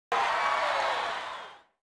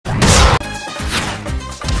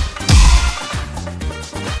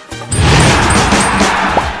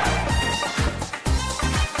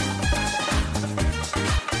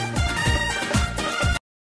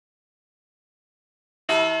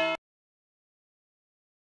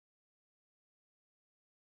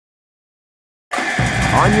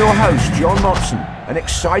I'm your host, John Motson. An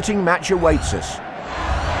exciting match awaits us.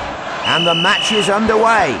 And the match is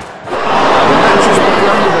underway. The match has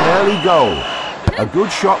begun with an early goal. A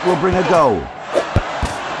good shot will bring a goal.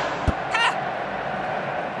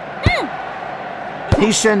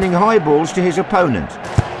 He's sending high balls to his opponent.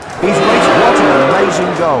 He's waiting. What an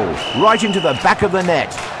amazing goal. Right into the back of the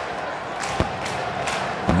net.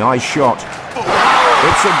 Nice shot.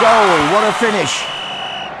 It's a goal. What a finish.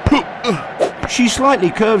 She slightly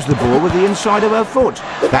curves the ball with the inside of her foot.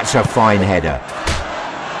 That's a fine header.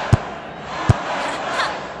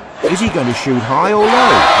 Is he going to shoot high or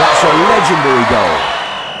low? That's a legendary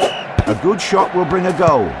goal. A good shot will bring a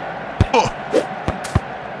goal.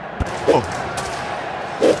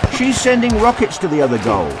 She's sending rockets to the other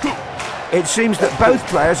goal. It seems that both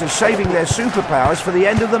players are saving their superpowers for the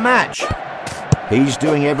end of the match. He's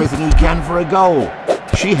doing everything he can for a goal.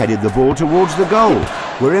 She headed the ball towards the goal.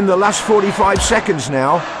 We're in the last 45 seconds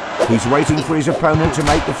now. He's waiting for his opponent to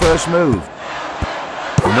make the first move.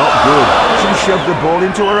 Not good. She shoved the ball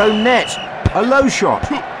into her own net. A low shot.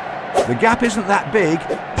 The gap isn't that big,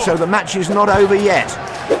 so the match is not over yet.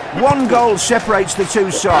 One goal separates the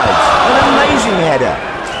two sides. An amazing header.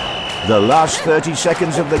 The last 30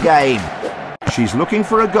 seconds of the game. She's looking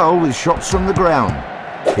for a goal with shots from the ground.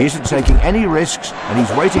 He isn't taking any risks, and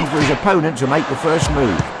he's waiting for his opponent to make the first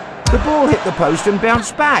move. The ball hit the post and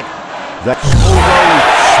bounced back. That's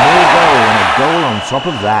small goal, and a goal on top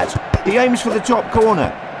of that. He aims for the top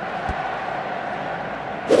corner.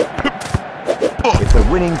 If the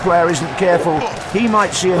winning player isn't careful, he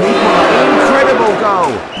might see an incredible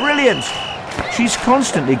goal. Brilliant. She's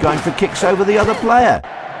constantly going for kicks over the other player.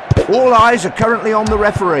 All eyes are currently on the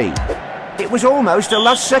referee. It was almost a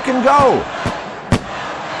last-second goal.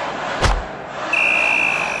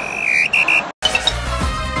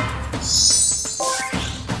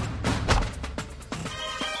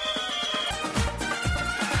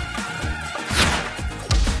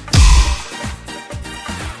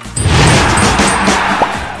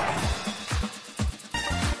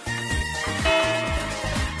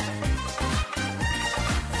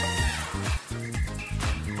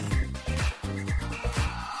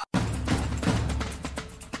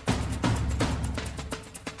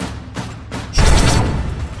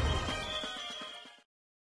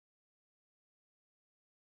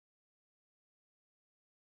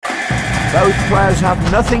 Both players have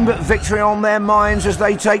nothing but victory on their minds as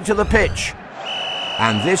they take to the pitch.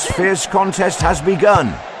 And this fierce contest has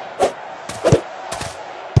begun.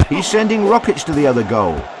 He's sending rockets to the other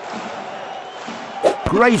goal.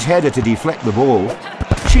 Great header to deflect the ball.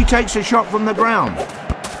 She takes a shot from the ground.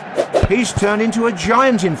 He's turned into a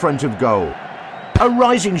giant in front of goal. A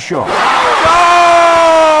rising shot.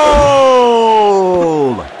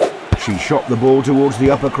 Goal! She shot the ball towards the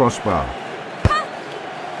upper crossbar.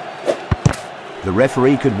 The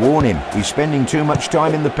referee could warn him. He's spending too much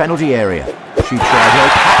time in the penalty area. She tried her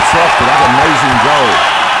hats off to that amazing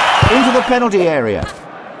goal. Into the penalty area.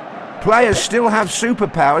 Players still have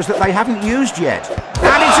superpowers that they haven't used yet.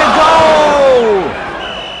 And it's a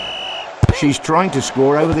goal! She's trying to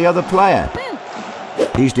score over the other player.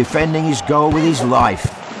 He's defending his goal with his life.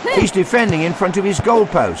 He's defending in front of his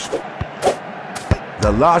goalpost.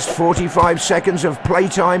 The last 45 seconds of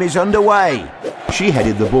playtime is underway. She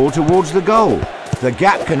headed the ball towards the goal. The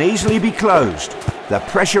gap can easily be closed. The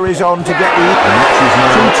pressure is on to get the match is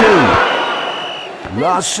now 2-2.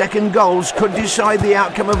 Last second goals could decide the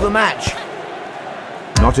outcome of the match.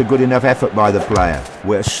 Not a good enough effort by the player.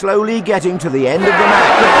 We're slowly getting to the end of the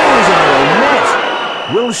match. The ball is in her own net.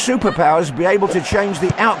 Will superpowers be able to change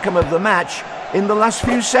the outcome of the match in the last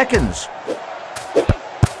few seconds?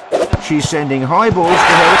 She's sending high balls to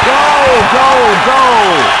her. Goal! Goal!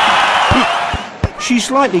 Goal! She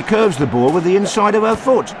slightly curves the ball with the inside of her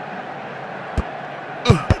foot. She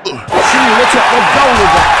lit up the goal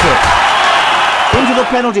with that kick. Into the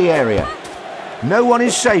penalty area. No one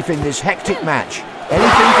is safe in this hectic match.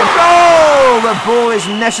 Anything can... Goal! The ball is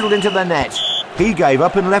nestled into the net. He gave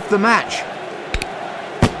up and left the match.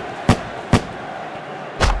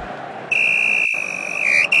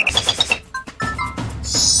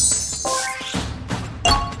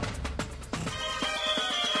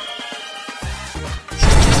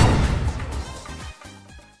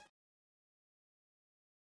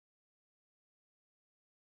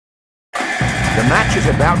 The match is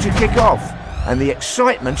about to kick off, and the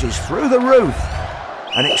excitement is through the roof.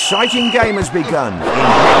 An exciting game has begun. The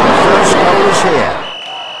first goal is here.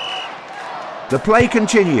 The play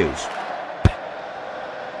continues.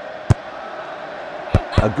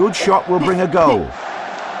 A good shot will bring a goal.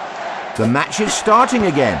 The match is starting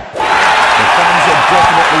again. The fans are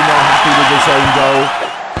definitely not happy with this own goal.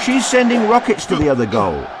 She's sending rockets to the other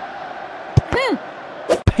goal.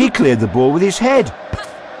 He cleared the ball with his head.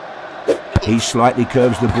 He slightly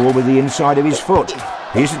curves the ball with the inside of his foot.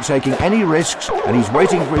 He isn't taking any risks, and he's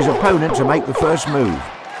waiting for his opponent to make the first move.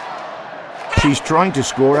 She's trying to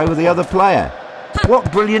score over the other player.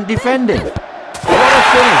 What brilliant defending! What a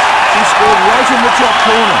finish! She scored right in the top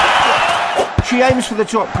corner. She aims for the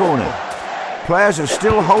top corner. Players are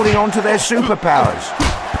still holding on to their superpowers.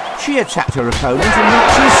 She attacked her opponent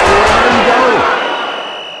and she scored her own goal.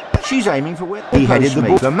 She's aiming for where he headed the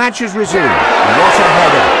ball. The match has resumed. What a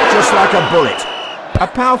header, just like a bullet. A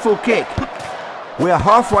powerful kick. We're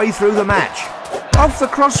halfway through the match. Off the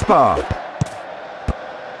crossbar.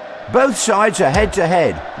 Both sides are head to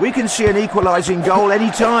head. We can see an equalising goal any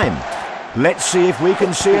time. Let's see if we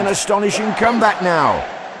can see an astonishing comeback now.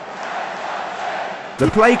 The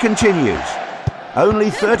play continues. Only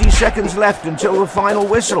 30 seconds left until the final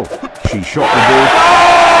whistle. She shot the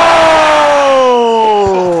ball.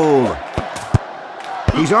 Goal!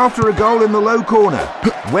 He's after a goal in the low corner.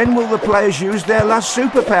 When will the players use their last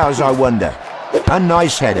superpowers, I wonder? A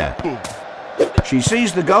nice header. She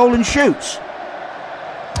sees the goal and shoots.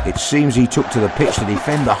 It seems he took to the pitch to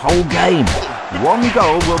defend the whole game. One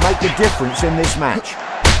goal will make the difference in this match.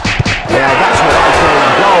 Yeah, that's what I call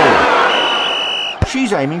a goal.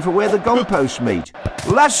 She's aiming for where the goalposts meet.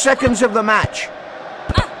 Last seconds of the match.